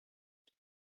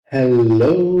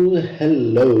Hello,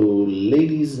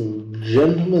 ladies and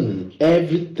gentlemen, and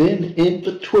everything in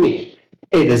between.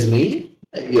 It is me,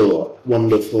 your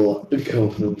wonderful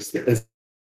co-host,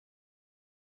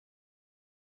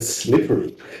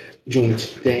 Slippery, joined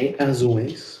today, as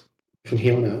always, from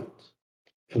here on out,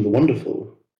 from the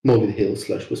wonderful Morbid Hill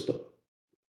 / Whisper.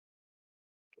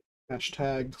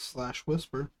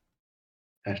 #/whisper.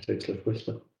 Hashtag /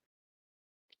 Whisper.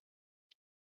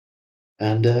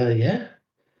 And yeah,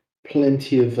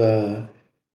 plenty of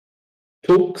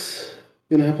talks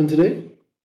gonna happen today.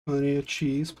 Plenty of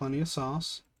cheese, plenty of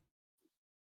sauce.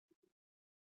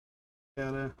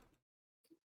 Got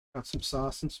some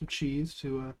sauce and some cheese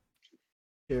to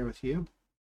share with you.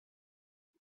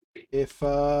 If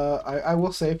I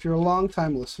will say, if you're a long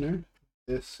time listener,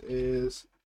 this is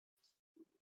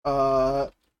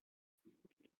a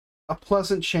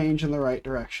pleasant change in the right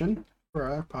direction for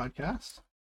our podcast.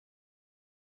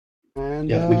 And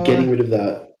Yeah, we're getting rid of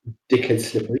that dickhead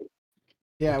Slippery.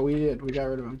 yeah, we got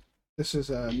rid of him. This is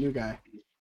a new guy.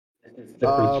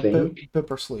 Slippery thing.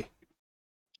 Bippersley.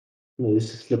 No,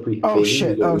 this is Slippery Oh thing. We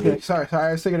shit. got rid Okay, of. sorry.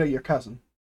 I was thinking of your cousin.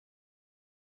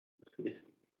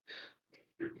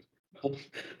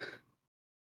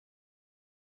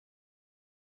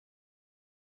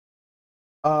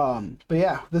 But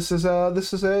yeah, this is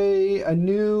a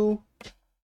new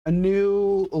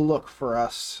look for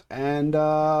us, and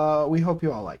we hope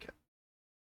you all like it,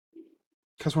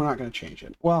 because we're not going to change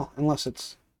it. Well, unless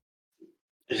it's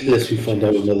Unless we find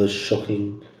out another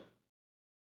shocking.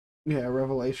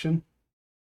 revelation.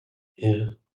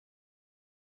 Yeah,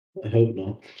 I hope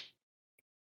not.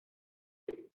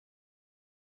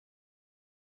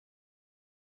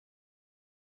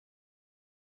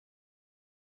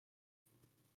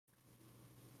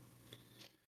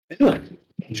 Anyway,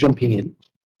 jumping in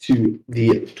to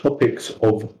the topics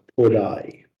of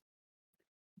today.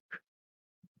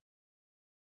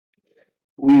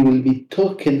 We will be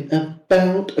talking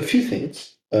about a few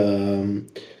things.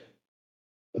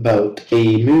 About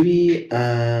a movie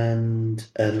and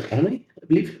an anime, I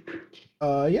believe.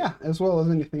 Yeah, as well as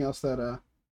anything else that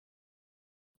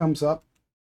comes up,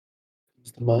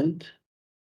 Comes to mind.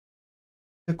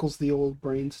 tickles the old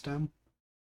brainstem.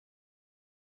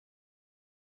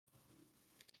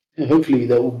 And hopefully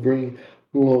that will bring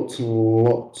lots and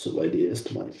lots of ideas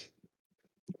to mind.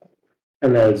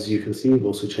 And as you can see, we've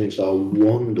also changed our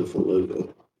wonderful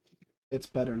logo. It's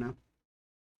better now.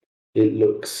 It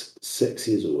looks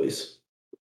sexy as always.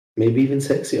 Maybe even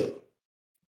sexier.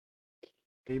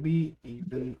 Maybe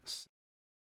even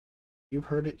you've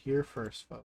heard it here first,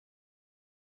 folks.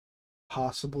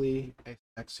 Possibly a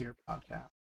sexier podcast.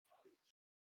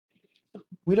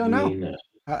 We don't know. mean,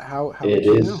 How it would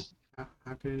you know? is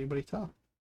How could anybody tell?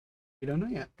 We don't know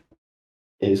yet.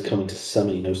 it is coming to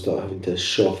summer, start having to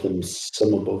show off them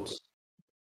summer bods.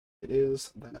 It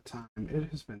is that time. It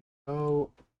has been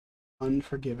so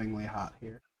unforgivingly hot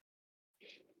here.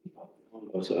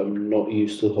 So I'm not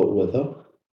used to hot weather.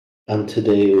 And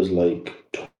today it was like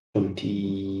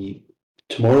 20.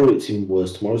 Tomorrow it's even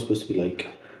worse. Tomorrow's supposed to be like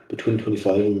between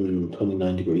 25 and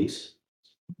 29 degrees.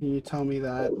 Can you tell me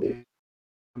that in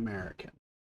American?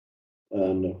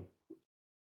 No,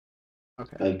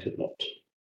 Okay. I could not.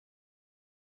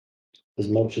 As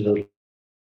much as I'd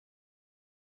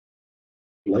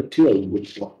like to, I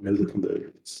would not know the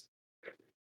conversions.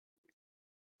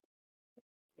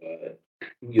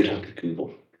 You'd have to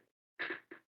Google.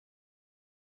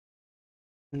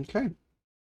 Okay.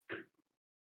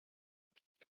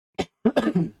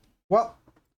 Well,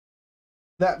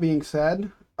 that being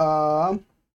said,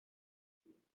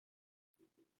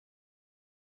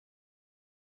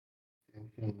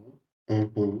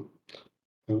 Mm-hmm.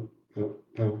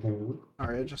 Mm-hmm.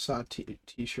 alright, I just saw a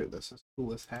t-shirt that says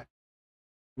cool as heck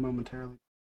momentarily.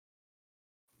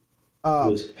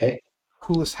 Was heck.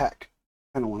 Cool as heck.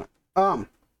 I don't want it.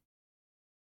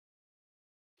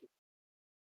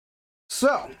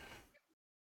 So,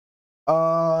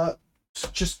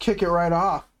 just kick it right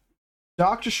off.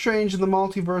 Doctor Strange and the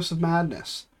Multiverse of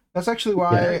Madness. That's actually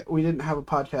why we didn't have a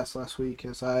podcast last week,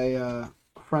 as a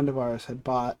friend of ours had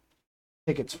bought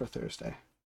tickets for Thursday.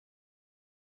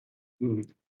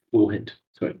 Full hint.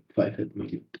 Sorry, 5 hint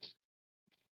movie.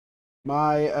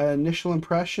 My initial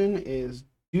impression is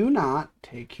do not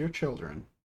take your children.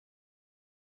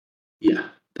 Yeah,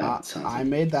 that sounds I like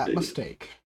made that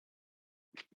mistake.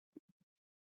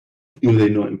 Were they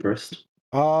not impressed?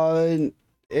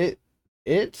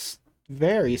 It's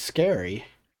very scary.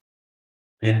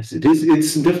 Yes, it is.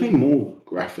 It's definitely more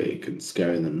graphic and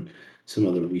scary than some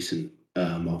other recent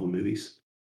Marvel movies.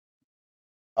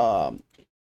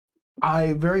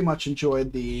 I very much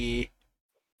enjoyed the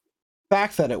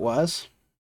fact that it was,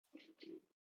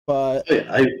 but Oh,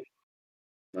 yeah,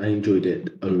 I enjoyed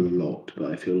it a lot,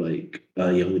 but I feel like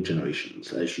younger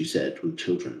generations, as you said, with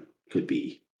children, could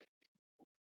be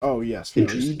oh yes, no, you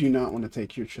interesting. do not want to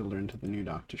take your children to the new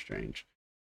Doctor Strange.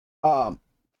 Um,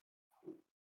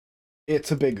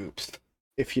 it's a big oops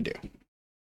if you do.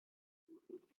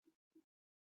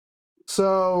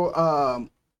 So,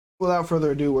 without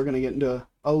further ado, we're gonna get into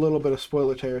a little bit of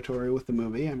spoiler territory with the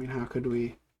movie. I mean, how could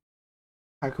we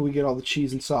get all the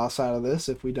cheese and sauce out of this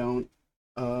if we don't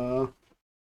uh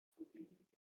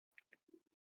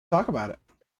talk about it?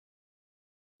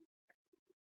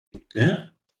 Yeah,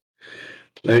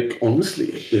 like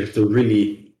honestly, they have to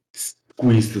really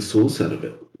squeeze the sauce out of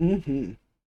it. Mm-hmm.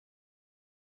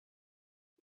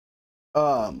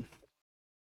 Um.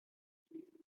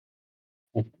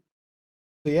 So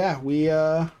yeah, we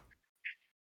I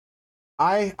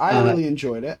Uh, really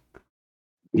enjoyed it.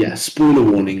 yeah, spoiler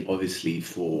warning, obviously,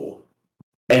 for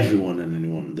everyone and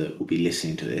anyone that will be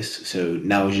listening to this. So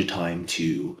now is your time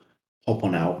to hop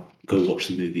on out, go watch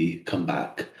the movie, come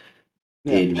back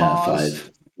Yeah, in pause.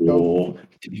 five, Go. 4,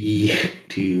 3,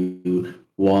 2,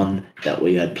 1. That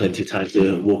way you had plenty of time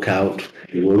to walk out.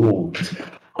 You were warned.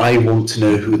 I want to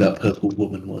know who that purple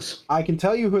woman was. I can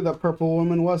tell you who the purple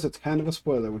woman was. It's kind of a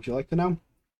spoiler. Would you like to know?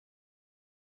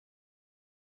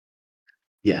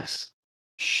 Yes.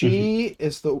 Mhm. She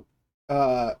is the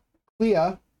uh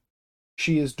Clea.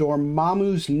 She is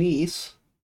Dormammu's niece,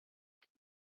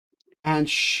 and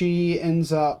she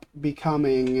ends up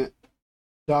becoming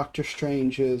Doctor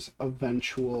Strange's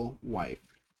eventual wife.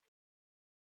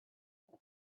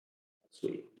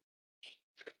 Sweet.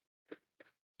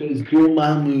 It's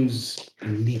Dormammu's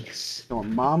niece.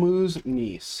 Dormammu's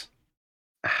niece.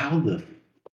 How the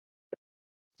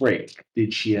frick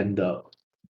did she end up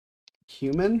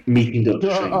Human? meeting Doctor Oh.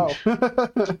 Strange?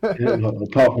 Well,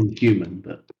 apart from human,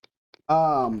 but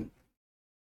um,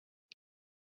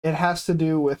 it has to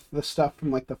do with the stuff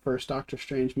from like the first Doctor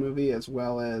Strange movie as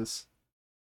well as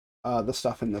the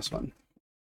stuff in this one.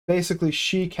 Basically,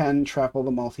 she can travel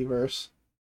the multiverse.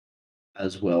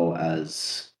 as well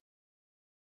as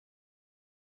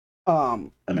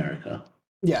Um, America.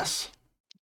 yes,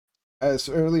 as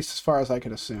or at least as far as I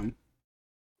could assume.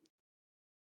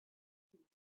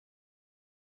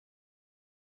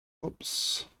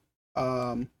 Oops.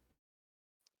 Um,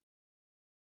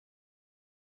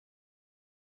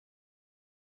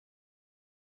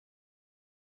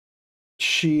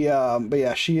 but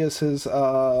yeah, she is his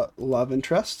love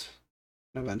interest,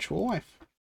 and eventual wife.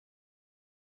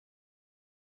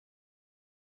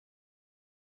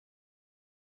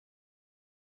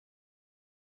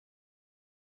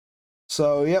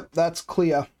 So, yep, that's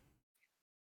Clea.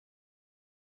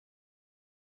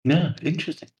 Yeah,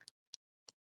 interesting.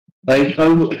 Like,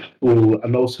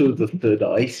 and also the third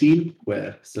eye scene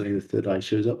where suddenly the third eye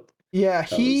shows up. Yeah,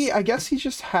 That was I guess he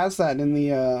just has that in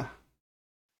the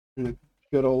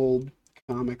good old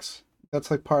comics.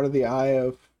 That's like part of the eye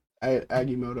of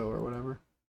Agimoto or whatever.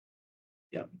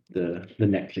 yeah, the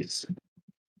necklace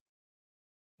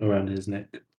around his neck.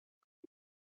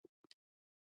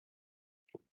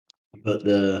 But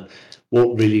the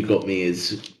what really got me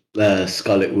is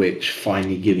Scarlet Witch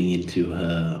finally giving into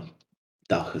her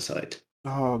darker side.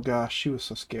 Oh gosh, she was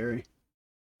so scary.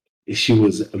 She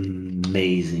was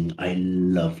amazing. I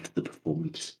loved the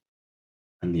performance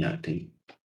and the acting.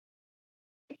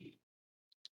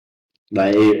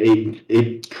 Like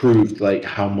it proved like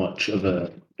how much of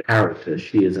a character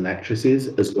she as an actress is,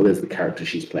 as well as the character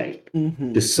she's playing.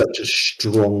 Mm-hmm. Just such a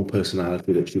strong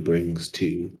personality that she brings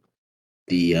to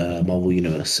the Marvel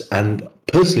universe. And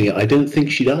personally, I don't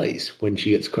think she dies when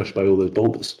she gets crushed by all those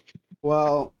boulders.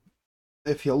 Well,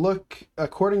 if you look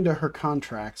according to her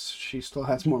contracts, she still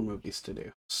has more movies to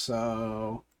do.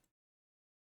 So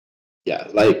Yeah,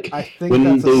 like I think when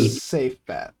that's a those safe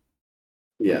bet.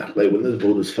 like when those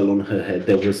boulders fell on her head,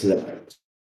 there was a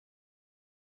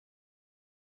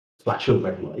flash of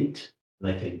red light,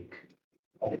 and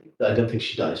I don't think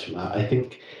she dies from that. I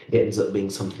think it ends up being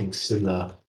something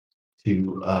similar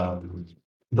to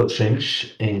Doctor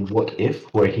Strange in What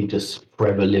If, where he just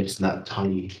forever lives in that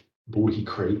tiny ball he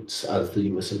creates as the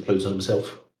universe implodes on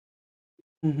himself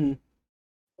Mm-hmm.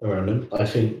 around him. I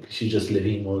think she's just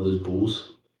living in one of those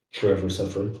balls, forever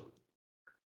suffering,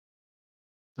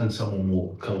 and someone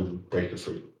will come and break her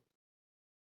free.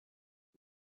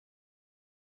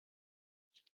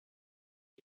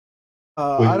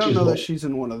 I Which don't is know that what she's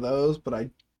in one of those, but I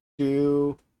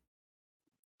do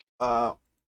uh,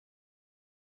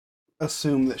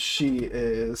 assume that she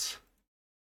is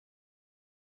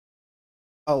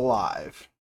alive.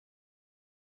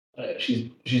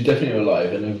 she's definitely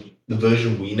alive, and the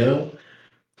version we know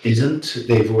isn't.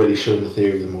 They've already shown the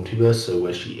theory of the multiverse, so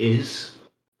where she is.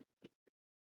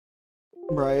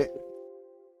 Right.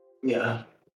 Yeah.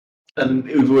 And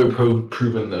we've already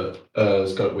proven that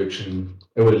Scarlet Witch,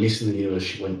 or at least in the universe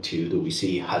she went to, that we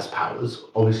see has powers.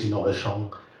 Obviously not as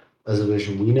strong as the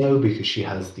version we know, because she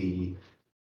has the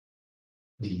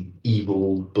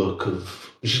evil book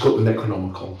of. She's got the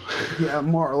Necronomicon. Yeah,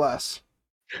 more or less.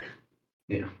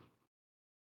 Yeah.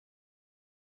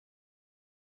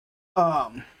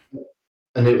 Um.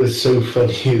 And it was so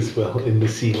funny as well in the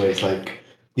scene where it's like,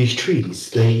 these trees,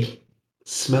 they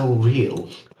smell real.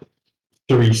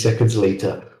 3 seconds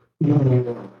later,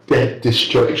 dead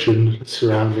destruction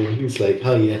surrounding. It's like,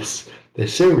 oh yes, they're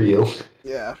so real.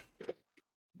 Yeah.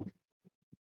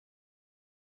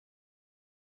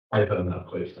 I found that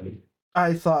quite funny.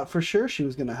 I thought for sure she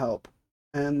was gonna help,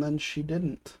 and then she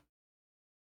didn't.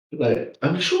 Like,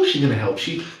 I'm sure she's gonna help.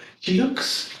 She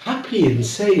looks happy and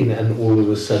sane, and all of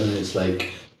a sudden it's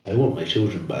like, I want my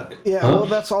children back. Yeah. Huh? Well,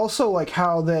 that's also like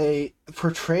how they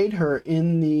portrayed her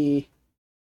in the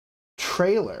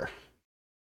trailer.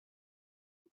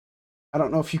 I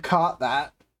don't know if you caught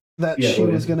that. That Yeah, she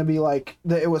well, was gonna be like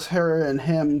that. It was her and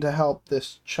him to help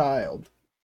this child.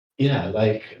 yeah,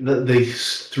 like they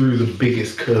threw the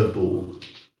biggest curveball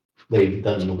they've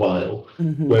done in a while,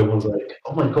 Mm-hmm. where everyone's like,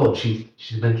 "Oh my god, she's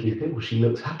mentally stable. She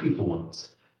looks happy for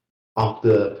once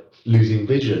after losing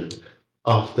vision,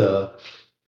 after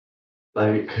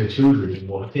like her children in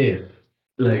What If.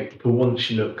 Like for once,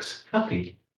 she looks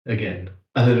happy again."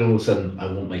 And then all of a sudden, I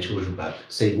want my children back.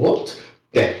 Say what?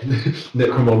 Yeah,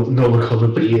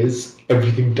 Necronomicon appears,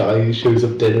 everything dies, shows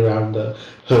up dead around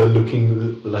her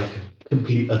looking like a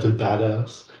complete utter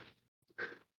badass.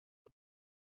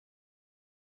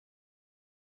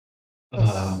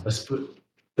 That's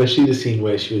Especially the scene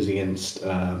where she was against,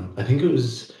 I think it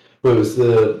was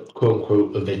the quote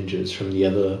unquote Avengers from the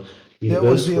other it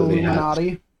was universe the where they had,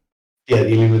 Illuminati. yeah,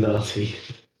 the Illuminati,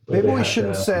 where Maybe they we had,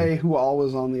 shouldn't say who all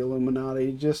was on the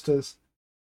Illuminati, just as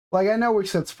like I know we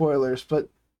said spoilers, but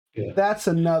yeah, that's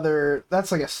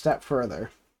like a step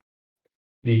further.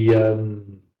 the,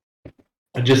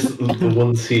 just the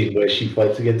one scene where she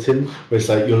fights against him, where it's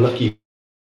like, you're lucky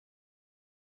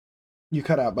You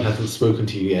cut out, he buddy. hasn't spoken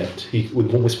to you yet.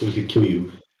 With one whisper, he could kill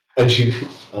you. And she,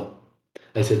 oh,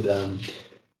 I said,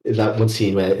 in that one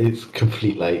scene where it's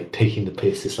complete like taking the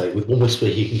piss. It's like with one whisper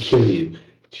he can kill you.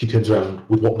 She turns around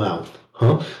with what mouth?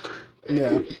 Huh?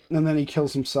 Yeah, and then he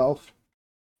kills himself.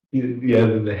 Yeah,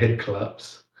 then the head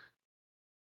collapse.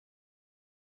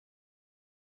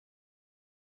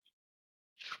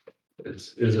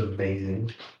 It's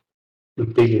amazing. The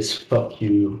biggest fuck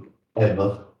you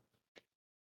ever.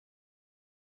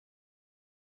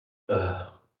 Uh,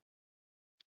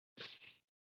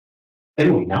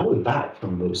 anyway, now we're back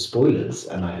from those spoilers,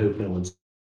 and I hope no one's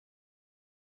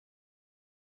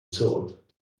sort of.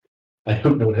 I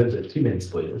hope no one heard the too many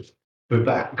spoilers. We're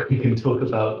back. We can talk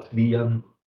about the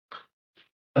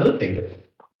other thing.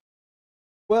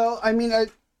 Well, I mean,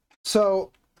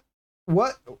 so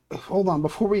what? Hold on,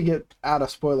 before we get out of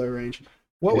spoiler range,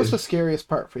 what was Okay. the scariest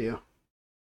part for you?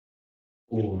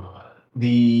 Ooh,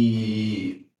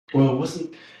 the well, it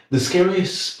wasn't the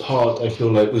scariest part. I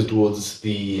feel like was towards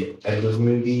the end of the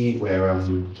movie where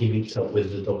he meets up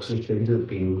with the Doctor Strange that's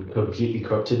being completely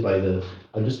corrupted by the.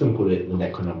 I'm just gonna put it the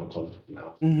Necronomicon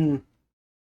now, Mm-hmm.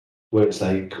 where it's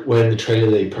like where in the trailer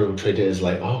they portrayed it as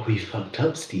like, oh, we fucked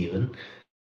up, Steven.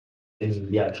 In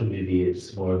the actual movie,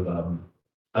 it's more of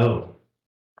oh,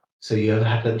 so you ever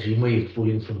had that dream where you're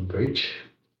falling from a bridge?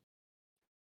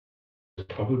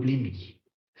 Probably me.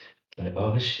 Like,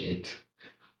 oh shit.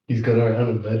 He's gone around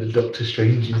and murdered Doctor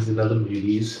Stranges in other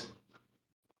movies,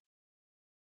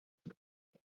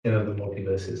 in other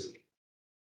multiverses.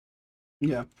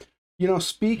 Yeah,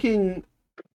 speaking.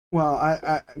 Well,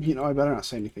 I better not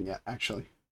say anything yet. Actually,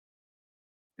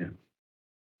 Yeah.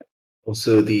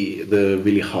 Also, the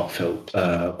really heartfelt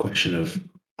question of,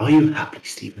 "Are you happy,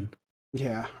 Stephen?"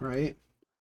 yeah, right.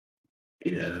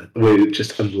 Yeah, where it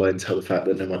just underlines how the fact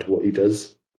that no matter what he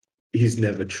does, he's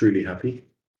never truly happy.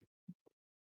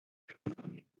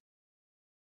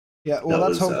 Yeah, well, That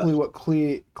that's was hopefully what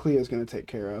Clea is going to take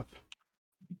care of.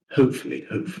 hopefully.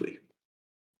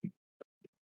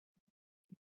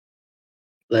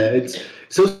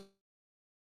 It's also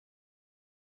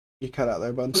You cut out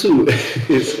there, bud.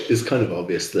 it's kind of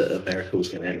obvious that America was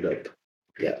going to end up.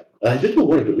 Yeah, I didn't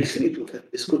worry, but recently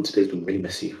this one today's been really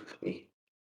messy for me.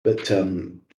 But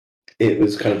it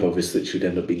was kind of obvious that she'd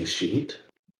end up being a student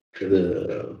for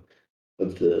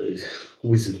of the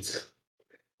wizards.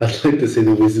 I'd like to say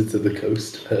the wizards of the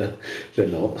coast, but they're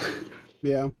not.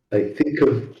 Yeah. Like think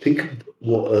of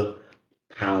what a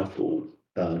powerful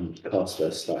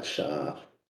caster slash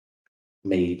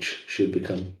mage should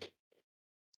become.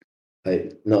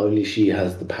 Like not only she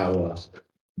has the power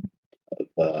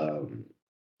um,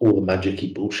 all the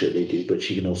magic bullshit they do, but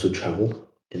she can also travel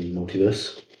in the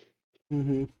multiverse.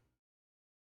 Hmm.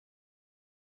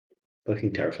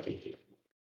 Fucking terrifying.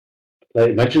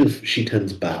 Like, imagine if she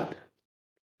turns bad.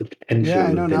 The Yeah, potential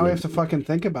I of the know. Now we have villain. to fucking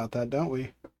think about that, don't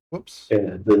we? Whoops.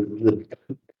 Yeah,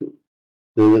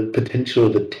 the potential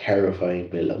of a terrifying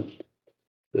villain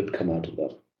that would come out of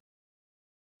that.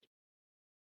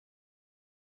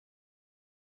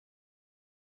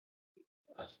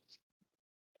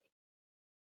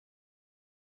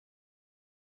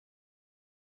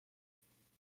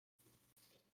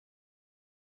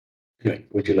 Anyway,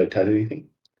 would you like to add anything?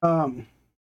 Um,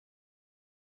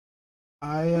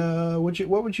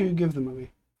 what would you give the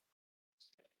movie?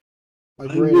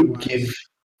 Like I rating would give wise?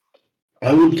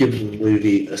 I would give the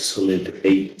movie a solid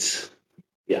 8.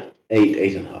 Yeah, 8,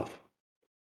 8.5.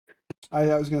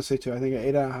 I was gonna say two. I think an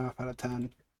 8.5 out of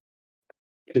 10.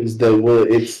 Because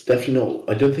it's definitely not.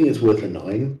 I don't think it's worth a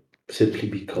 9 simply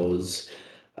because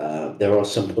there are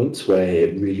some points where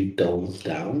it really dulls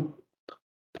down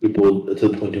people to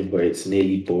the point of where it's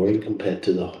nearly boring compared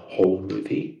to the whole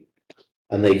movie,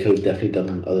 and they could have definitely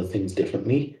done other things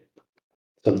differently,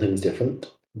 some things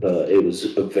different. But it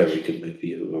was a very good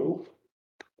movie overall.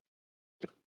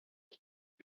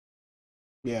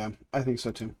 Yeah, I think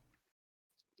so too.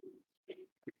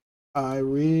 I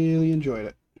really enjoyed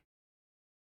it.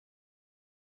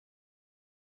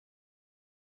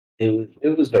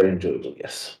 It was very enjoyable.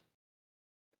 Yes.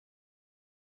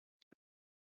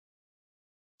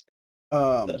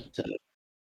 Um, But,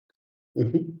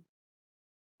 mhm.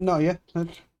 no, yeah,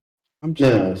 I'm No,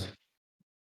 just no,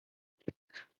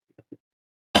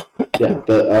 yeah,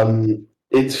 but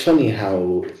it's funny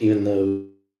how even though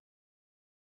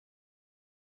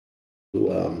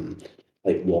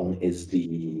like Wong is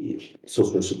the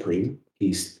Sorcerer Supreme,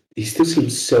 he still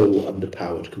seems so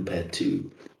underpowered compared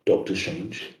to Doctor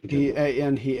Strange in general.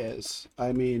 and he is.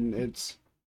 I mean, it's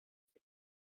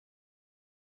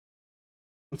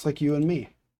like you and me.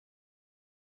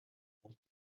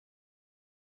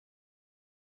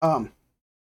 Um,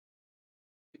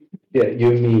 Yeah,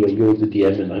 you and me, like you're the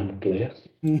DM and I'm the player.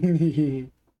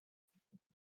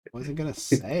 wasn't gonna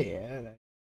say it.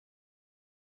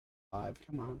 Five,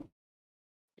 come on.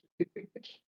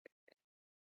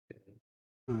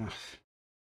 Ugh.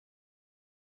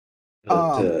 But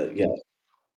Um, yeah,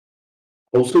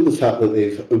 also the fact that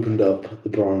they've opened up the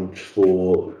branch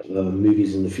for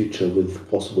movies in the future with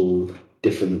possible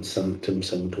different Sanctum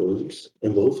Sanctorums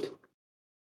involved.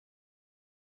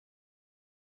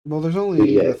 well, there's But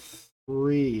only yeah, the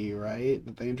three, right,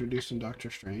 that they introduced in Doctor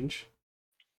Strange.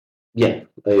 yeah,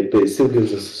 but it still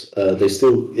gives us. It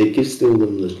gives still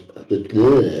them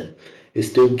the. It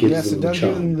still gives Yes, it them the does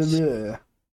give them the chance. bleh.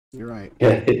 You're right.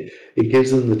 Yeah, it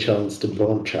gives them the chance to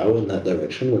branch out in that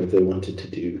direction where if they wanted to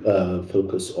do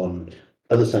focus on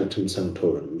other Sanctum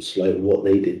Sanctorums, like what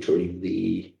they did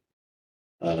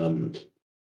um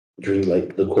during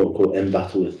like the quote unquote end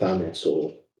battle with Thanos,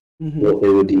 or Hmm. what they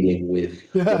were dealing with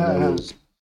when there was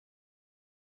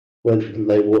when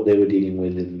like what they were dealing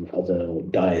with in other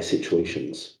dire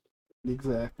situations.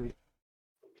 Exactly.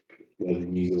 Where the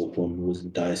New York one was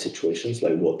in dire situations,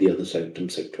 like what the other Sanctum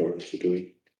Sanctorums were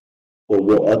doing, or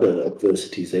what other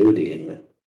adversities they were dealing with.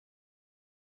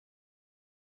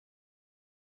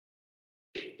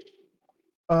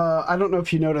 I don't know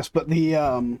if you noticed, but the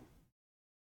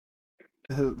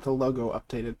logo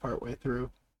updated partway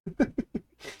through.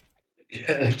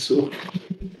 Yeah, so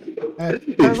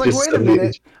I was it's like, just wait a suddenly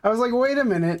minute. I was like, wait a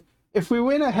minute. If we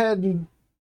went ahead and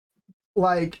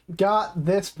like got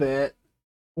this bit,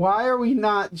 why are we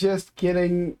not just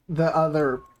getting the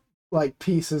other like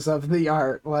pieces of the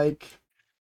art? Like,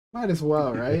 might as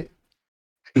well, right?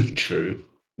 true.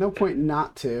 No point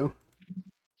not to.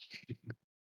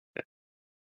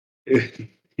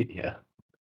 Yeah.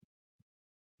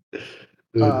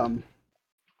 Um,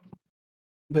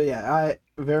 but yeah, I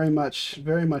very much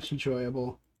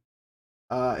enjoyable.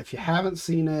 If you haven't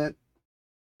seen it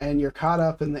and you're caught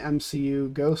up in the MCU,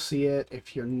 go see it.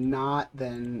 If you're not,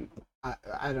 then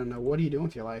I don't know. What are you doing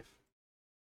with your life?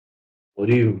 What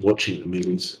are you watching the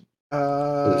movies?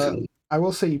 Uh, Listen, I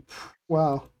will say,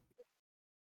 well,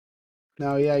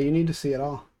 no, yeah, you need to see it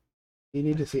all. You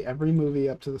need to see every movie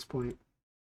up to this point.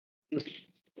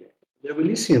 they're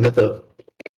releasing another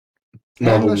And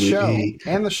Marvel the show. movie.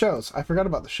 And the shows. I forgot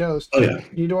about the shows. Oh yeah.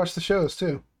 You need to watch the shows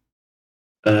too.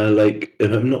 Like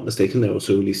if I'm not mistaken, they're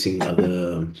also releasing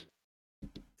other.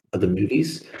 other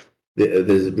movies. They're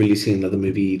releasing another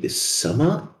movie this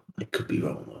summer. I could be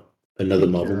wrong though. I Another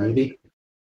think you're Marvel right. movie.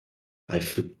 I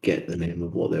forget the name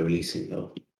of what they're releasing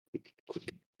though.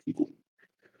 Quick Google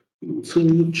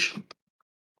search.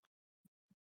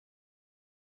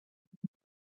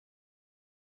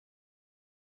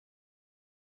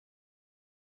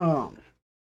 Um,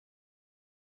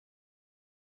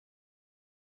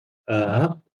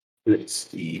 Uh, let's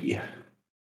see.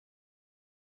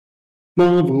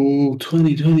 Marvel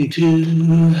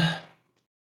 2022.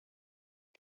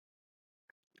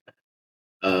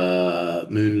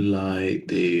 Moonlight.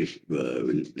 They've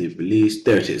released.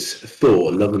 There it is.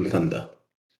 Thor: Love and Thunder.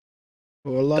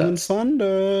 for Love and That's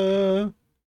Thunder.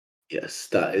 yes.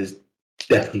 That is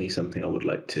definitely something I would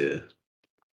like to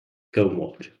go and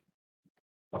watch.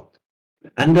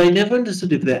 And I never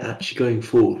understood if they're actually going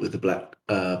forward with the Black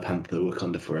Panther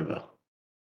Wakanda Forever.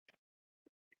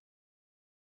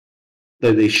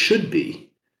 Though they should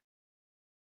be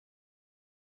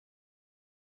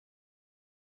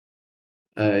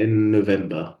in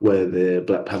November, where the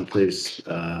Black Panther is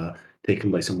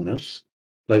taken by someone else.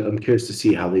 Like, I'm curious to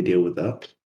see how they deal with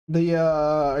that. The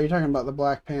are you talking about the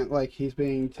Black Panther? Like he's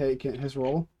being taken his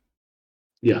role?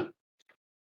 Yeah,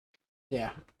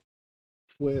 Yeah,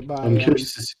 with I'm by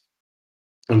curious.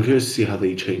 I'm curious to see how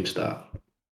they change that,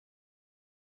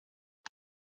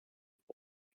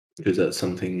 because that's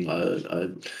something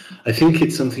I think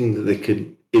it's something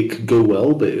that it could go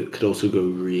well, but it could also go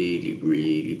really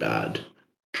really bad.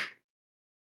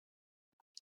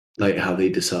 Like how they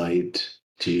decide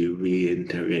to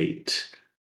reintegrate,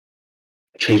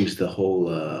 change the whole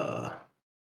who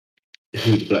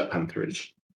the Black Panther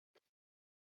is.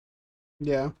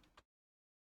 yeah.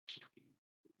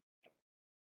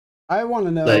 I want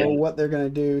to Like know what they're gonna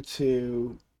do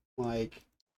to like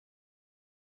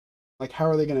how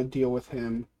are they gonna deal with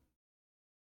him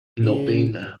not being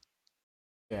being there.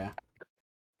 yeah.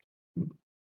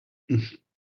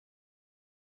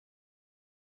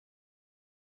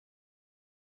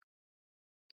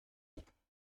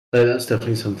 Like, that's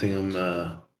definitely something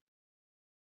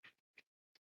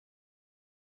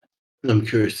I'm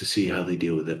curious to see how they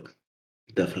deal with it.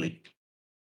 Definitely.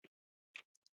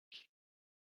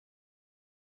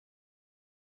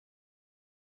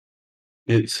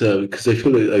 It's because I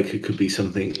feel like it could be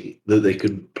something that they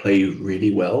could play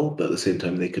really well, but at the same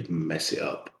time they could mess it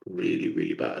up really,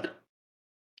 really bad.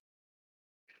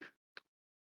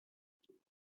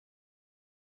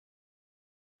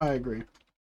 I agree.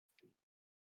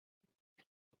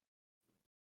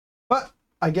 But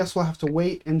I guess we'll have to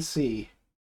wait and see.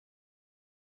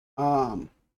 Um,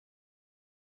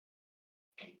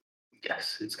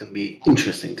 Yes, it's going to be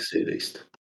interesting to say the least.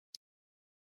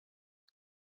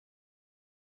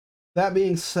 that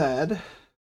being said,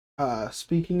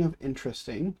 speaking of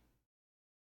interesting,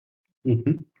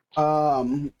 Hmm.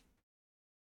 um,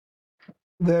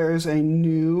 there's a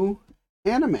new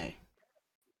anime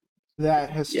that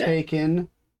has Yeah. taken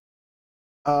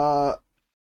uh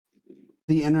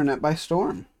the internet by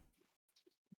storm.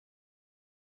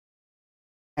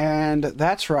 And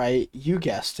that's right, you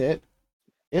guessed it.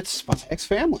 It's Spy X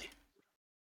Family.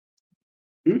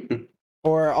 Hmm.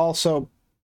 Or also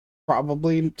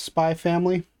probably Spy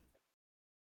Family.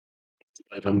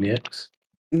 Like on the X.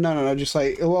 No, no, no, just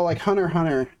like well, like Hunter x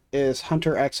Hunter is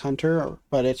Hunter x Hunter,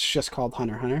 but it's just called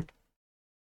Hunter x Hunter.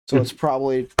 So it's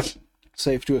probably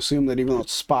safe to assume that even though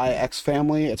it's Spy X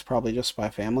Family, it's probably just Spy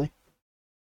Family.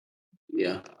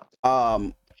 Yeah.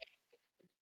 Um,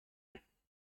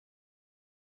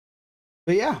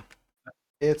 but yeah,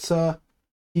 it's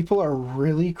people are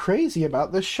really crazy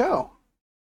about this show.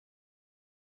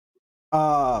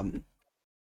 Um,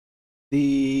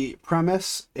 the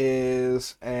premise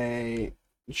is a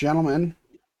gentleman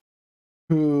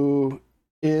who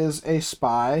is a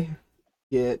spy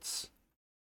gets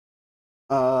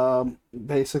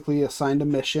basically assigned a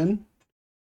mission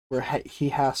where he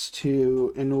has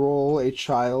to enroll a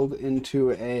child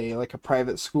into a like a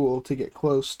private school to get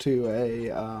close to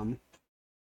a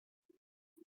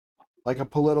like a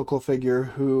political figure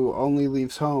who only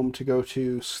leaves home to go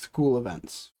to school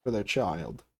events for their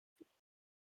child.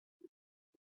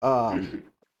 Um,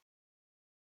 Mhm.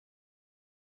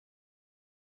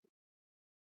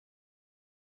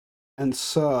 and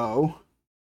so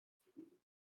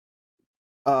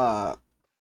uh,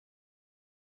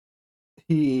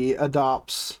 he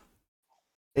adopts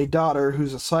a daughter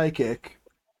who's a psychic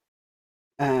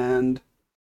and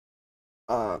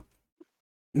uh,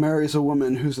 marries a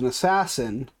woman who's an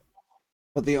assassin,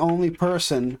 but the only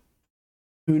person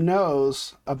who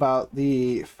knows about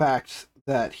the fact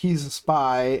that he's a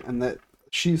spy and that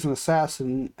she's an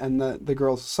assassin and the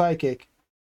girl's a psychic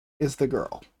is the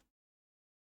girl.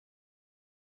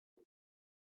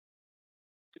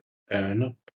 Fair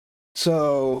enough.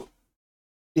 So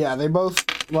yeah, they both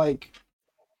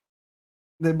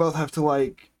have to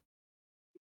like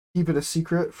keep it a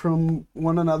secret from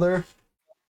one another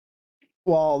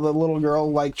while the little girl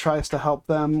like tries to help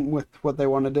them with what they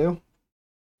want to do.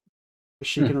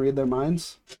 She can read their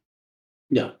minds.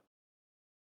 Yeah.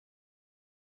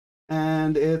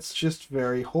 And it's just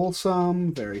very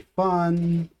wholesome, very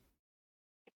fun.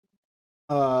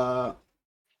 Uh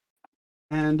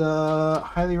and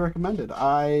highly recommended.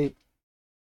 I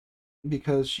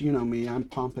because you know me, I'm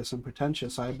pompous and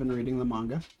pretentious. I've been reading the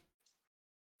manga.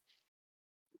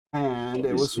 And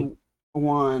it was Obviously.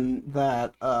 one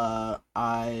that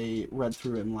I read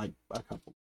through in like a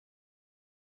couple.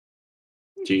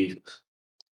 Jesus.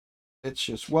 It's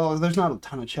just well, there's not a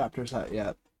ton of chapters out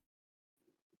yet.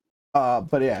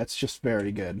 But yeah, it's just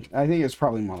very good. I think it's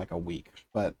probably more like a week,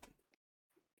 but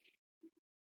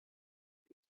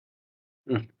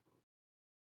Mm.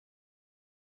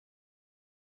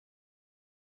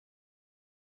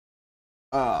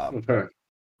 uh, Okay.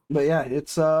 but yeah,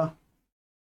 it's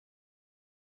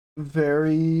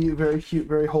very very cute,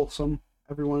 very wholesome.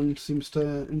 Everyone seems to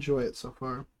enjoy it so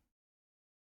far.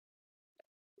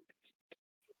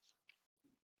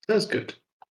 That's good.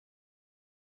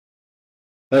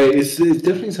 It's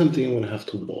definitely something I'm gonna have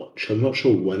to watch. I'm not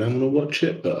sure when I'm gonna watch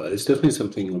it, but it's definitely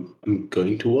something I'm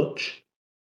going to watch.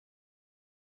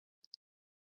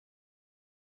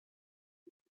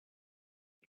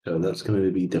 So that's going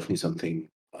to be definitely something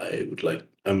I would like.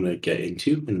 I'm going to get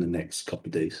into in the next couple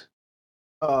of days.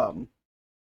 Um,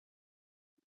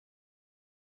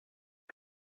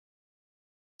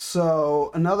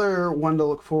 so another one to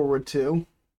look forward to,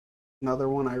 another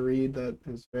one I read that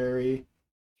is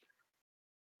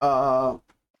uh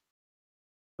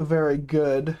very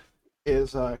good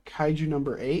is Kaiju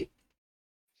number 8,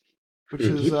 which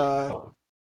is Mhm.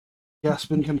 yes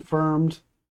been confirmed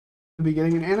to be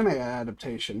getting an anime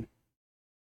adaptation.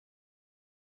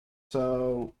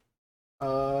 So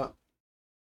uh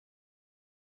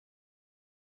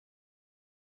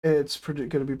it's going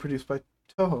to be produced by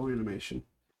Toho Animation.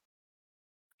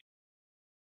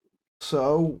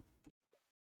 So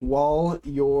while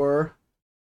you're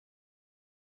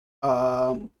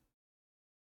um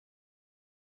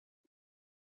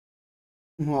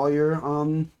while you're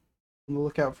on the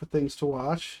lookout for things to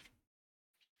watch,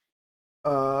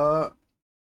 uh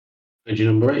Kaiju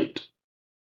number 8.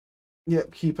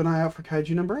 yep, keep an eye out for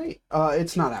Kaiju number 8.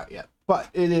 It's not out yet, but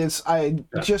it is. I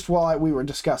Yeah. just we were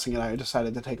discussing it, I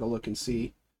decided to take a look and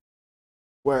see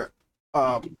where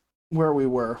where we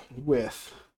were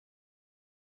with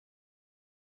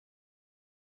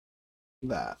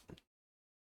that.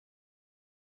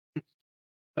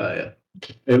 Yeah.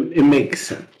 It makes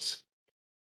sense.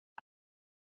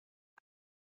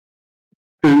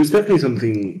 It was definitely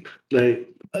something like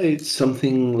it's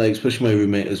something like, especially my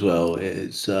roommate as well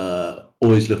is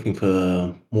always looking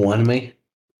for more anime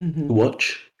Mm-hmm. to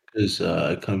watch because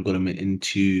I kind of got him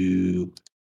into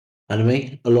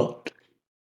anime a lot.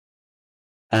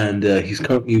 And he's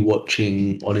currently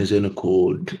watching on his own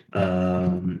accord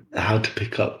How to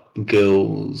Pick Up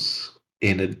Girls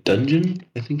in a Dungeon,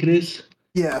 I think it is.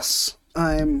 Yes,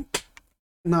 I'm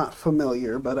not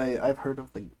familiar, but I've heard of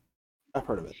it.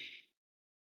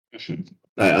 Mhm.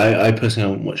 I personally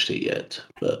haven't watched it yet,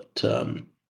 but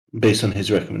based on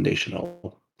his recommendation,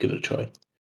 I'll give it a try.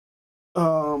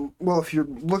 Well, if you're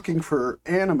looking for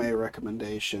anime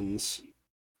recommendations,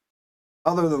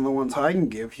 other than the ones I can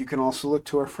give, you can also look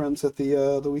to our friends at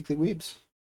the Weekly Weebs.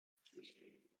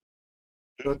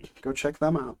 Go check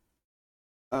them out.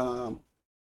 Um,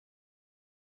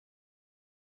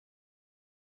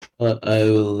 I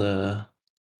will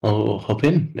I'll hop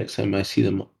in next time I see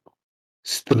them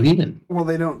streaming. well,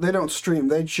 they don't stream;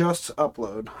 they just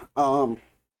upload.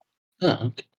 Ah,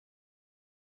 okay.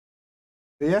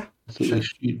 But yeah, I thought they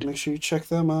should. make sure you check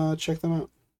them out.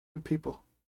 Good people.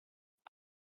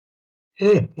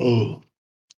 Yeah. Oh,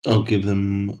 I'll give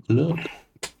them a look.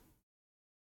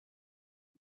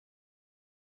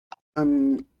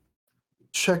 I'm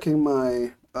checking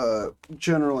my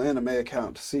general anime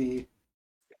account to see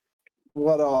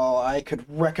what all I could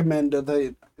recommend to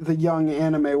the young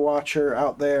anime watcher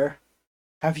out there.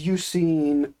 Have you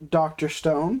seen Doctor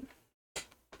Stone?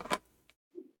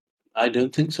 I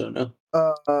don't think so. No.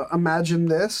 Imagine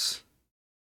this: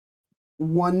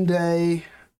 one day,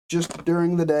 just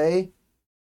during the day,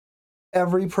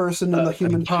 every person in the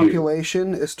human Thank you.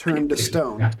 population is turned to You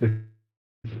stone. have to,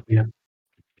 yeah,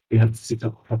 you have to sit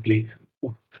up properly.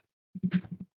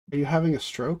 Are you having a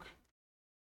stroke?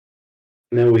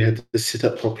 No, we had to sit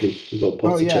up properly. We got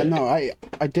Oh posture yeah, check. no,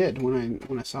 I did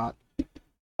when I saw it.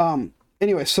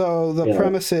 Anyway, so the Yeah,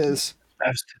 premise is,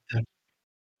 I've sit up.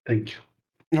 Thank you.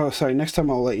 oh sorry, next time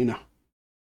I'll let you know.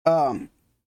 Um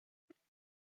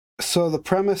so the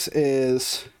premise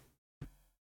is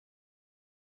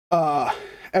uh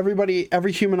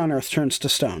every human on Earth turns to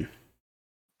stone,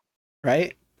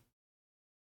 right?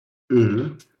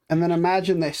 Mm-hmm. And then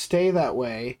imagine they stay that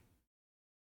way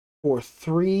for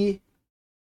 3,000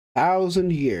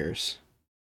 years,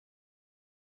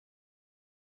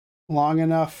 long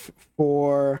enough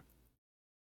for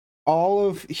all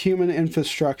of human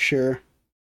infrastructure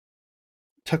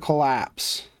to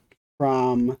collapse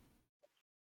from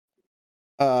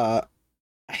uh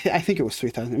I think it was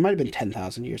 3,000. It might have been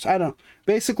 10,000 years. I don't know.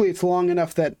 Basically, it's long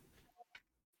enough that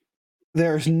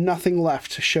there's nothing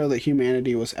left to show that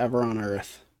humanity was ever on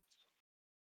Earth.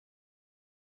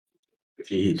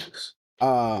 Jesus.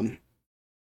 Um,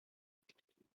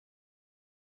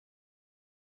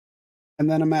 and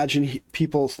then imagine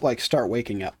people like start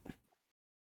waking up.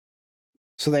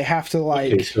 So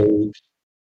Okay, so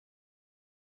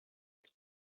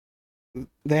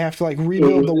they have to like what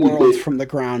rebuild was the world it? from the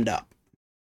ground up.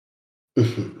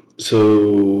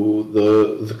 So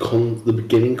the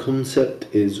beginning concept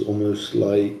is almost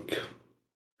like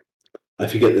I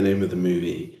forget the name of the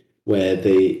movie where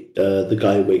the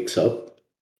guy wakes up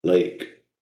like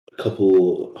a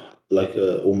couple like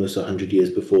almost 100 years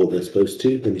before they're supposed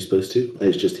to than he's supposed to. And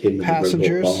it's just him and the robot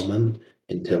Passengers, barman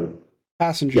until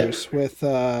yeah Passengers with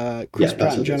Chris yeah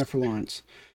Pratt and passengers Jennifer Lawrence.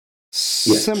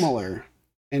 yes. Similar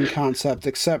in concept,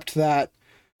 except that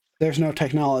there's no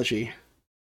technology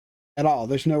at all.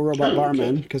 There's no robot Oh,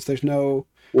 barman okay. because there's no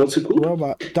What's it called?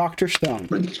 robot. Dr. Stone.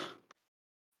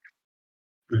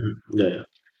 Yeah, yeah.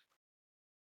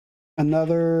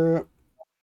 Another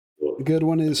good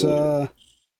one is Hold on.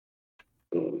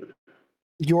 Hold on.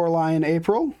 Your Lie in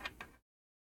April.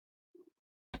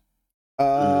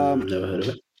 Never heard of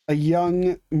it. A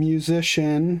young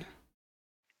musician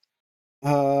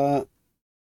uh,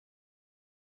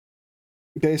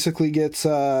 basically gets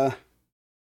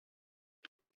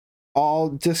all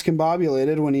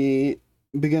discombobulated when he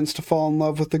begins to fall in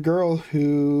love with the girl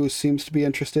who seems to be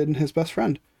interested in his best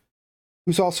friend,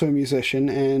 who's also a musician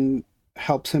and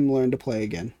helps him learn to play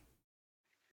again.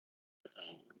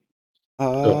 A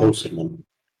Uh, wholesome one.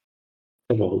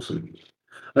 A wholesome.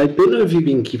 I don't know if you've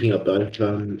been keeping up, but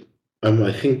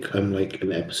I think I'm like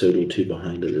an episode or two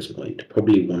behind at this point.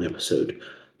 Probably one episode.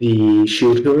 The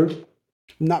Shield Hero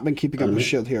Not been keeping up with anime.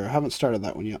 Shield Hero. I haven't started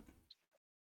that one yet.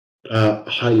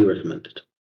 Highly recommended.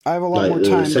 I have a lot Like more the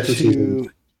time second season.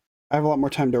 to. I have a lot more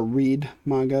time to read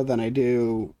manga than I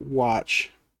do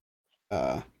watch.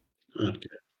 Uh,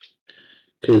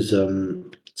 Because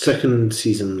second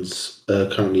season's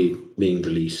currently being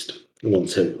released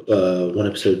one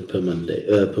episode per Monday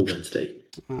per Wednesday,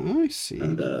 I see.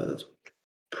 and that's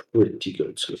pretty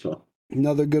good so far.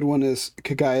 Another good one is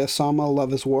Kaguya-sama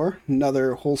Love is War.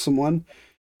 Another wholesome one.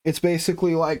 It's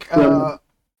basically like Um,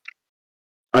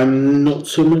 I'm not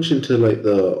so much into like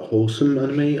the wholesome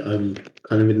anime. I'm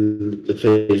kind of in the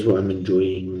phase where I'm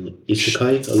enjoying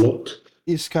isekai a lot,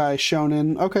 Isekai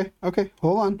Shonen. Okay, okay.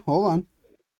 Hold on.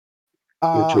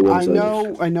 which are ones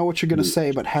I've. I know what you're gonna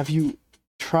say, but have you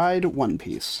tried One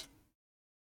Piece?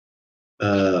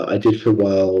 I did for a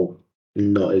while,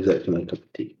 not exactly my cup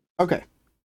of tea. Okay.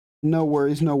 No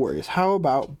worries, no worries. How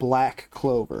about Black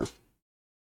Clover?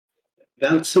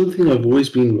 That's something I've always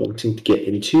been wanting to get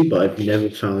into, but I've never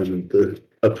found the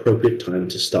appropriate time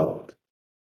to start.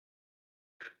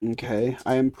 Okay.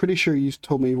 I am pretty sure you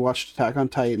told me you watched Attack on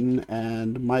Titan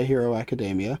and My Hero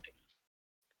Academia.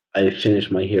 I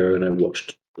finished My Hero and I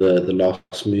watched the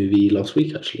last movie last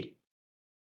week, actually.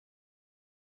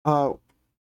 Uh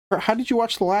how did you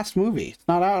watch the last movie? It's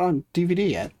not out on DVD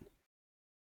yet.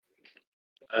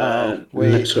 Oh,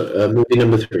 wait. Next, movie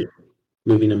number three.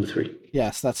 Movie number three.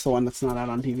 Yes, that's the one that's not out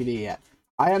on DVD yet.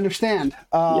 I understand.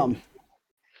 Yeah.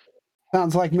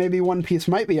 Sounds like maybe One Piece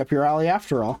might be up your alley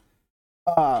after all.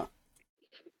 Uh,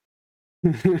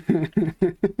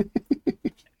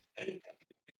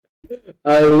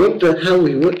 What the hell?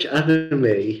 We watch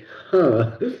anime,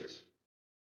 huh?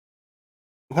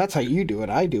 that's how you do it.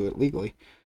 I do it legally.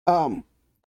 Um,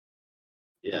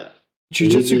 Yeah.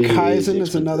 Jujutsu Legally is Kaisen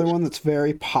is another expensive. one that's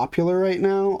very popular right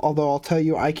now. Although I'll tell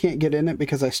you, I can't get in it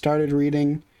because I started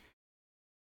reading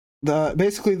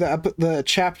the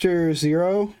chapter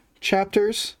 0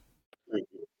 chapters. Mhm.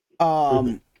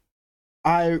 Um,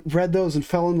 I read those and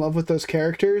fell in love with those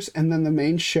characters, and then the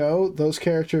main show, those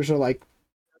characters are like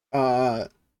uh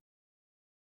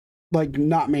like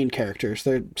not main characters,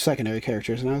 they're secondary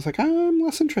characters, and I was like, I'm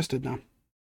less interested now.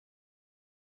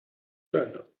 Fair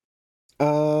enough.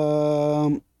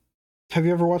 Um, have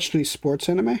you ever watched any sports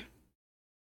anime?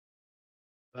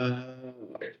 Uh,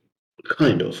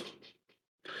 kind of.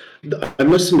 I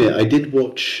must admit, I did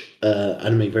watch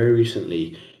anime very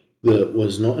recently that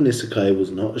was not an isekai,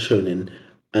 was not a shonen,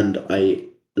 and I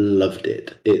loved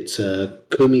it. It's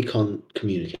Komi Can't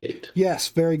Communicate. Yes,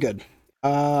 very good.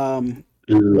 Um,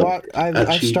 Loved what it. I've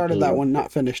Actually started that loved one, not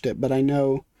it. finished it, but I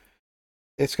know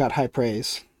it's got high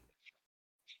praise.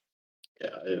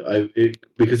 Yeah,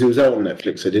 because it was out on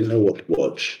Netflix. I didn't know what to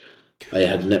watch. I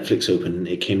had Netflix open.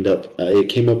 It came up. It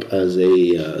came up as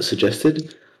a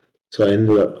suggested. So I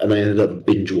ended up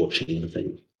binge watching the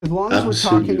thing. As long as we're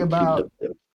talking Absolutely about loved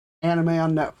it. anime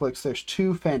on Netflix, there's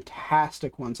two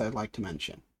fantastic ones I'd like to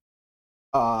mention.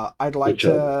 I'd like Which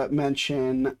are to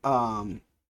mention oh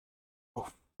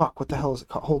fuck, what the hell is it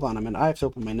called? Hold on a minute. I have to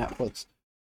open my Netflix.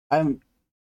 I'm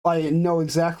I know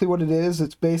exactly what it is.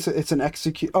 It's basic. It's an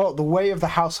execute. Oh, The Way of the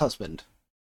House Husband.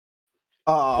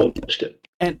 Um, watched it.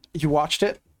 and you watched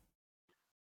it?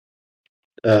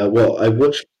 Well,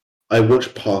 I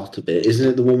watched part of it. Isn't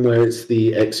it the one where it's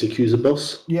the ex Yakuza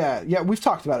boss? Yeah, yeah. We've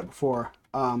talked about it before.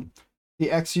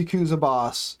 The ex Yakuza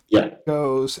boss Yeah,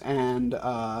 goes and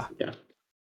yeah.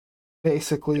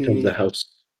 Becomes the basically,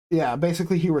 yeah,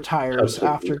 basically he retires house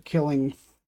after husband. killing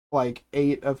like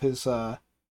 8 of his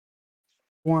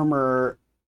former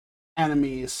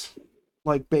enemies,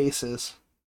 like bases,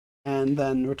 and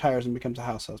then retires and becomes a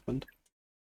house husband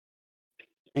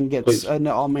and gets Quite.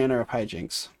 all manner of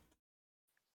hijinks.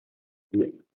 Yeah.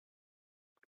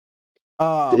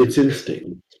 Um, It's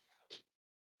interesting.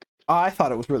 I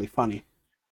thought it was really funny.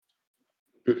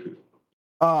 Mhm.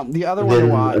 The other And one to then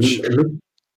watch.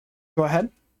 Go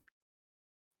ahead.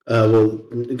 well,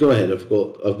 go ahead. I've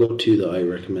got two that I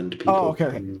recommend to Oh, people okay,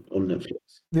 okay. on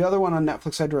Netflix. The other one on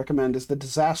Netflix I'd recommend is The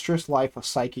Disastrous Life of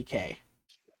Psyche K.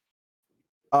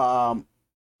 Um,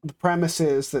 the premise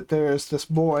is that there's this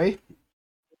boy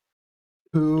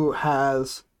who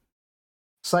has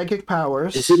psychic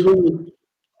Is it powers. the one?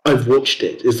 I've watched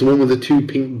it. It's the one with the two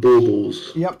pink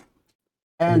baubles. Yep.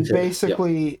 On And his head. Yeah.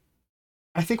 basically,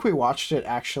 I think we watched it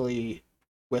actually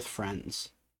with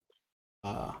friends.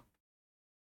 Uh,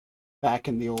 back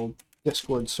in the old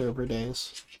Discord server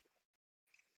days.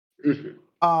 Mhm.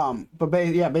 But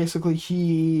yeah, basically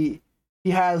he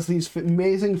has these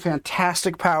amazing,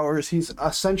 fantastic powers. He's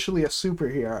essentially a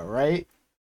superhero, right?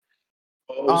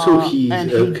 Also, he's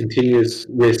And a he continuous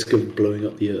risk of blowing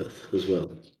up the Earth as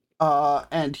well.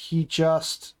 and he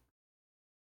just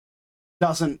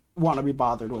doesn't want to be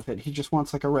bothered with it. He just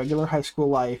wants like a regular high school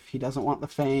life. He doesn't want the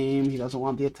fame. He doesn't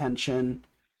want the attention.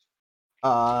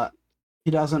 Uh,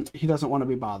 he doesn't want to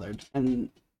be bothered, and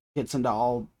gets into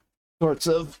all sorts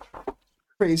of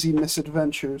crazy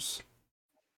misadventures.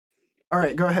 All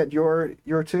right, go ahead. Your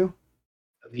two.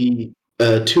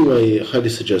 The two I highly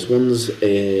suggest. One's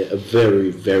a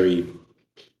very, very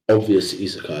obvious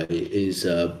isekai is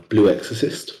Blue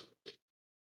Exorcist.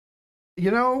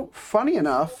 Funny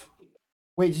enough.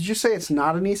 Wait, did you say it's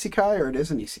not an isekai or it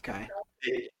is an isekai?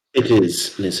 It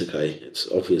is an isekai. It's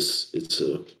obvious. It's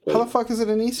How the quite fuck is it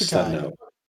an isekai? standout.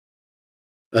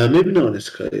 Maybe not an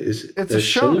isekai. Is it It's a a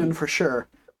shonen shonen? for sure.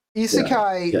 Yeah,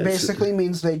 Isekai yeah. basically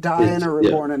means they die and It's are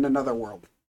yeah, reborn in another world.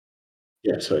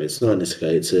 yeah. Sorry, it's not an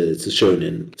isekai. It's a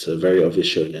shonen. It's a very obvious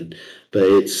shonen, but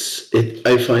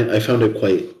I found it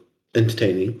quite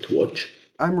entertaining to watch.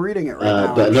 I'm reading it right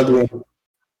now, But actually.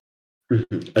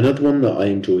 another one that I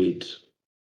enjoyed,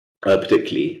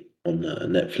 particularly on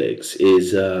Netflix,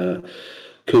 is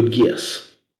Code Geass.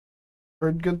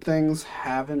 Heard good things,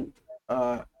 haven't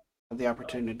had the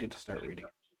opportunity to start reading.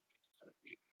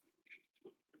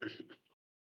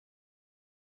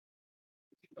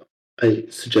 I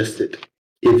suggest it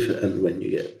if and when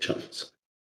you get a chance.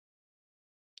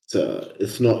 So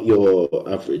it's not your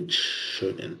average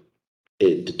shonen.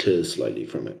 It deters slightly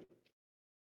from it.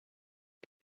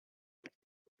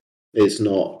 It's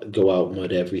not go out and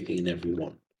murder everything and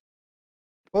everyone.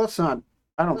 Well, that's not.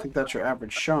 I don't think that's your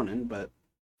average shonen, but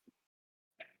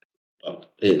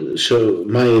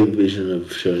My vision of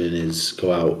shonen is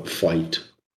go out, fight,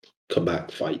 come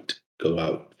back, fight, go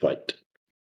out, fight.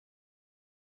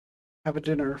 have a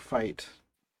dinner, fight,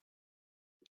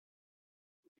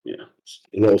 Yeah,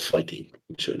 a lot of fighting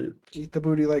in shonen. eat the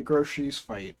booty like groceries,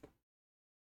 fight.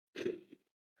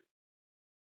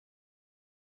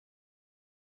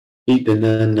 Eat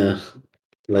banana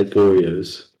like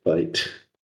Oreos, fight.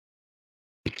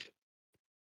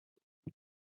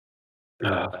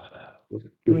 Ah,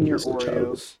 You and your memories of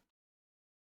childhood. Oreos.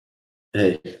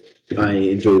 Hey, I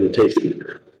enjoy the taste.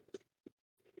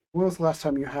 When was the last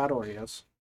time you had Oreos?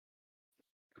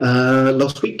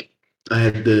 Last week I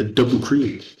had the double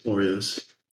cream Oreos,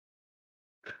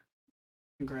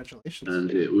 Congratulations.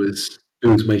 and it was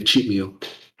my cheat meal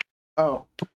Oh,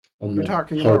 on you're the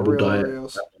talking about horrible real diet.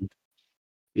 Oreos.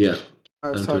 Yeah, I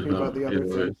was I'm talking talking about about the other real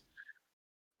thing. Oreos.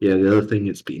 Yeah, the other thing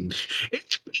it's been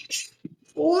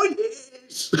 4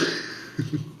 years.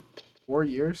 4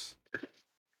 years?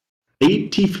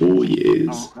 84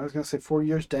 Oh, years. I was gonna say 4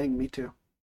 years. Dang, me too.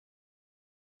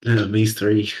 No, me's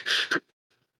 3.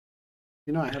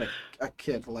 You know, I had a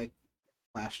kid like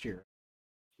last year.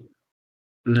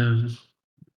 No,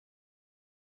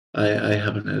 I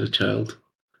haven't had a child.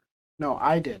 No,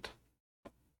 I did.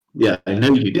 Yeah, I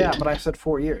know you Yeah, did. but I said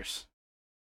 4 years.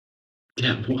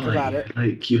 Yeah, Think about why? it.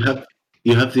 Like you have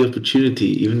the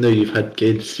opportunity, even though you've had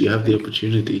kids, you have the Think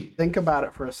opportunity. think about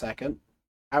it for a second.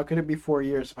 How could it be 4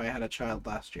 years if I had a child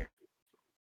last year?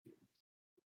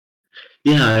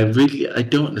 Yeah, I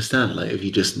don't understand. Like, have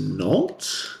you just not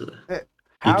Eh,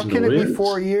 How eaten can it be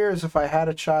four Oreos? years if I had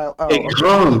a child? Oh, It okay.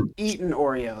 can't. Eaten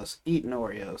Oreos. Eaten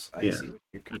Oreos. I Yeah, see what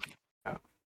you're confused about.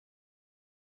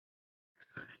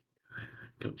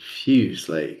 confused.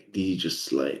 Like, do you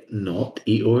just like not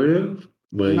eat Oreo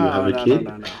while you have No, a no, no, kid?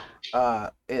 no, no.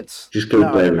 It's Just go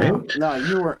no, no, no, direct.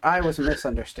 no. I was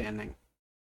misunderstanding.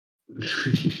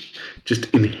 Just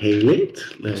inhale it.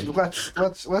 So Like,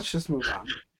 let's just move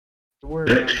on.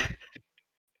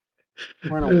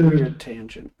 We're on a weird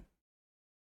tangent.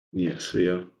 yes, we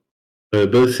are. We're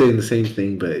both saying the same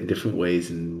thing, but in different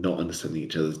ways and not understanding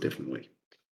each other's different way.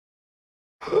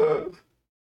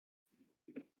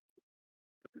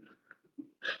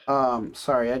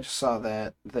 Sorry, I just saw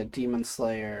that the Demon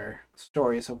Slayer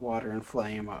Stories of Water and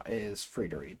Flame is free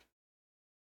to read.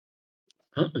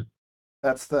 Huh?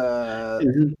 That's the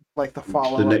Isn't like the the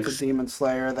follow up to next? Demon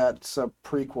Slayer. That's a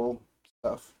prequel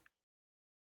stuff.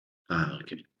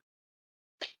 Okay.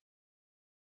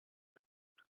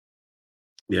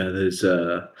 Yeah,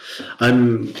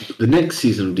 I'm the next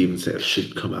season of Demon Slayer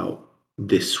should come out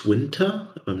this winter,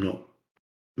 if I'm not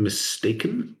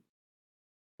mistaken.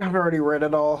 I've already read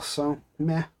it all, so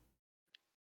meh.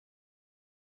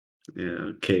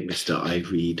 Yeah, okay, Mister. I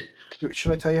read.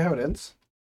 Should I tell you how it ends?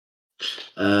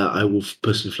 I will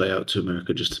personally fly out to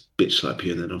America just to bitch slap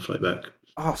you, and then I'll fly back.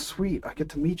 Oh, sweet! I get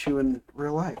to meet you in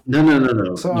real life. No, no, no,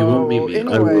 no. You won't meet So me.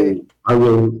 I anyway, will. I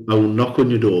will. I will knock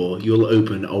on your door. You'll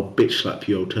open. I'll bitch slap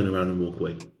you. I'll turn around and walk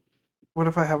away. what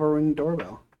if I have a ring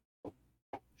doorbell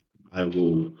I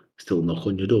will still knock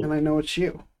on your and door. I know it's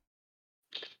you,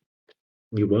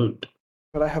 You won't.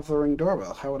 but I have the ring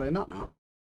doorbell? How would I not know?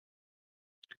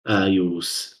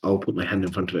 I'll put my hand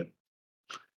in front of it.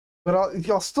 But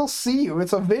I'll still see you.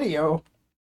 It's a video.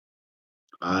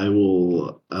 I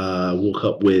will walk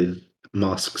up with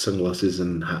mask, sunglasses,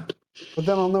 and hat. But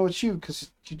then I'll know it's you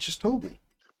because you just told me.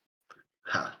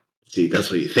 Ha. See, that's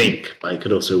what you think. I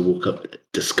could also walk up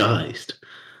disguised.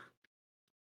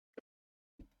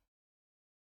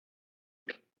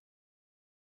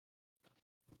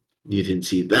 You didn't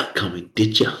see that coming,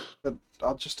 did you? But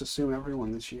I'll just assume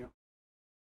everyone is you.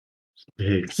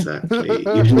 Exactly.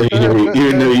 Even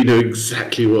though you know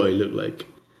exactly what I look like.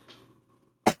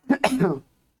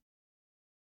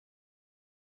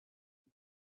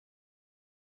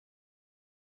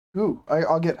 Ooh,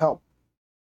 I'll get help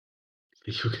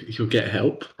You'll get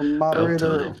help. from About moderator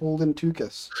time. Holden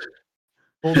Tukas.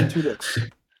 Holden Tudix.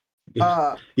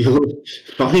 Uh, You'll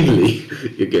finally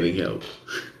you're getting help.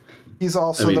 he's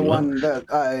I also the mean, what? one that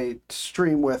I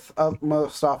stream with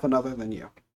most often, other than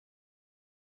you.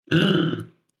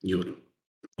 You're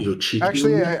you're cheating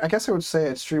on Actually, me. I guess I would say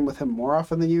I stream with him more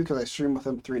often than you because I stream with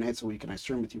him 3 nights a week and I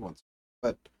stream with you once.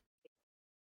 But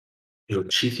You're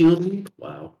cheating on me.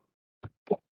 Wow.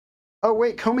 oh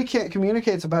wait, Comey can't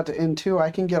communicate's about to end too. I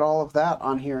can get all of that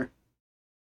on here.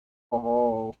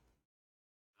 Oh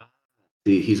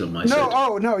See, he's on my no! side.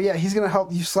 Oh no! Yeah, he's gonna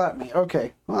help you slap me.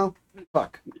 Okay, well,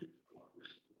 fuck.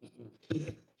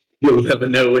 You'll never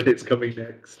know when it's coming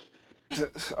next.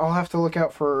 I'll have to look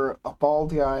out for a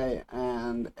bald guy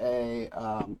and a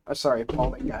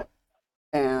balding guy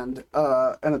and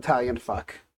an Italian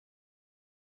fuck.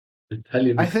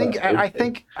 Italian I think fuck. I Okay.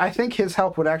 think I think his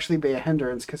help would actually be a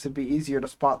hindrance because it'd be easier to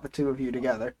spot the two of you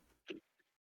together.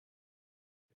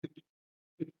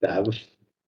 Damn.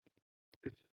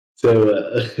 So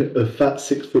a fat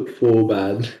 6'4"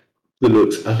 man that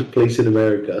looks out of place in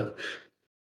America.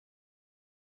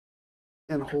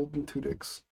 And Holden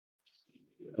Tudix.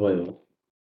 Well,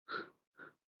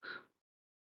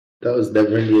 that was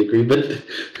never in the agreement.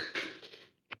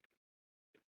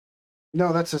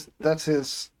 No, that's his. That's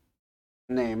his.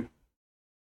 name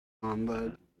on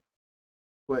the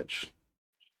Twitch.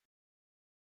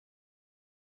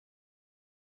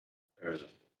 Fair enough.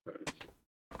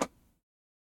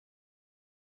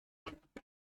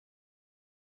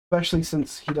 Especially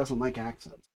since he doesn't like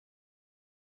accents.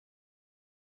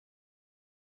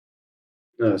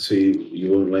 No, so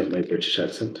you won't like my British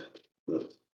accent?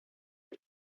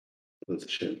 That's a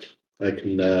shame. I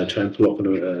can try and pull off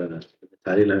an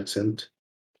Italian accent,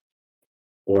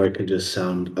 or I can just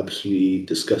sound absolutely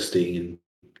disgusting and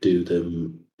do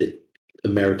the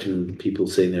American people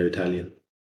saying they're Italian.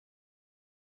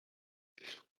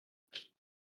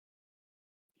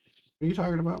 What are you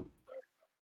talking about?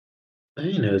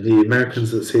 You know, the Americans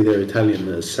that say they're Italian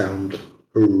that sound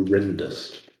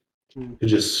horrendous. Hmm. Who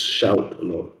just shout a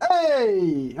lot.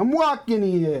 Hey, I'm walking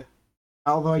here.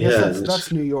 Although I guess Yeah,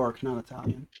 that's New York, not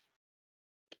Italian.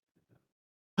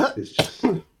 it's just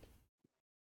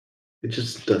it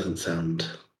just doesn't sound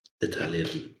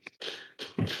Italian.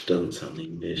 It doesn't sound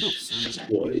English. Don't It's sound just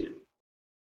Italian.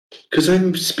 what? Because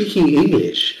I'm speaking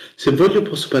English. Se voglio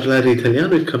posso parlare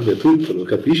italiano e cambia tutto, lo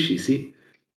capisci, sì?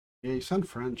 Yeah, you sound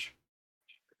French.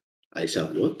 I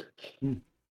sound what?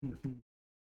 Mm-hmm.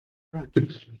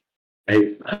 French.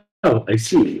 I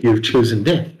see. You've chosen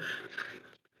death.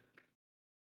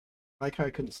 Like how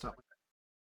I couldn't stop.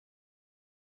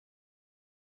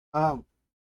 Um,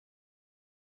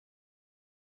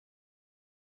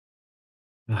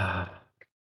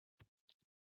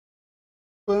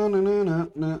 Dun,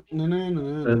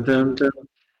 dun, dun.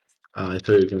 I thought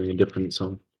you were going a different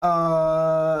song.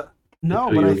 I no,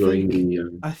 thought but you I were going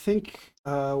think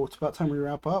the. it's about time we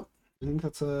wrap up. I think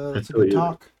that's I a thought good you.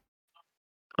 talk.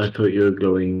 I thought you were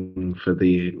going for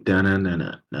the da na na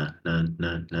na na na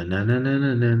na na na na na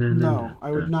na na na No,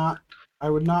 I would na. not. I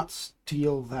would not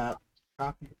steal that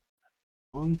copy.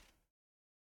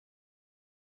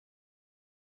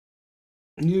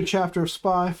 New chapter of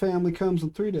Spy Family comes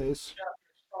in 3 days.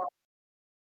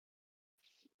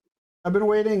 I've been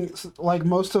waiting. Like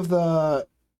most of the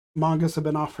mangas have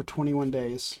been off for 21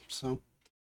 days, so.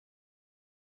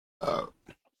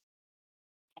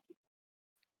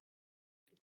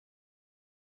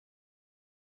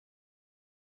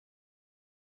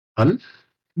 Pardon?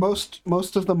 Most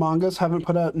of the mangas haven't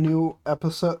put out new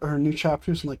episode or new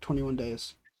chapters in like 21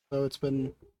 days, so it's been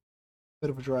a bit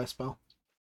of a dry spell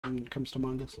when it comes to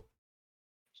mangas.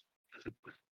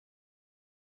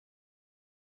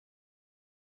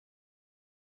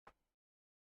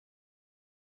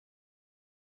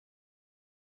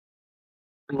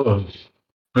 Oh,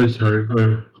 I'm sorry.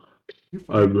 You're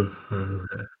fine. I'm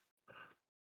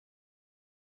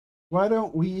Why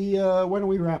don't we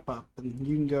wrap up and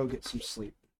you can go get some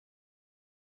sleep?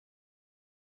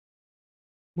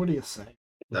 What do you say?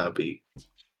 that'd be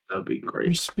You're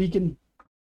great. speaking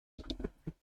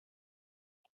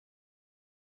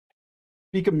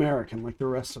speak American like the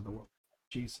rest of the world.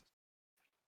 Jesus.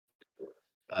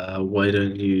 Why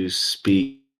don't you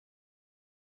speak?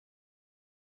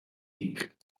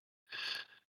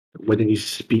 Why don't you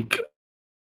speak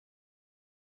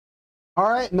All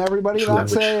right, and everybody,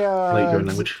 that's language, like your own a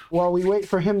language? while we wait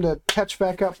for him to catch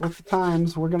back up with the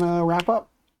times, we're gonna wrap up.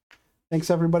 Thanks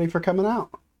everybody for coming out.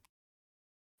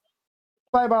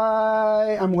 Bye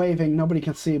bye. I'm waving. Nobody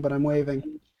can see, but I'm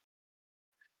waving.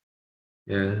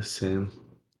 Yeah, same.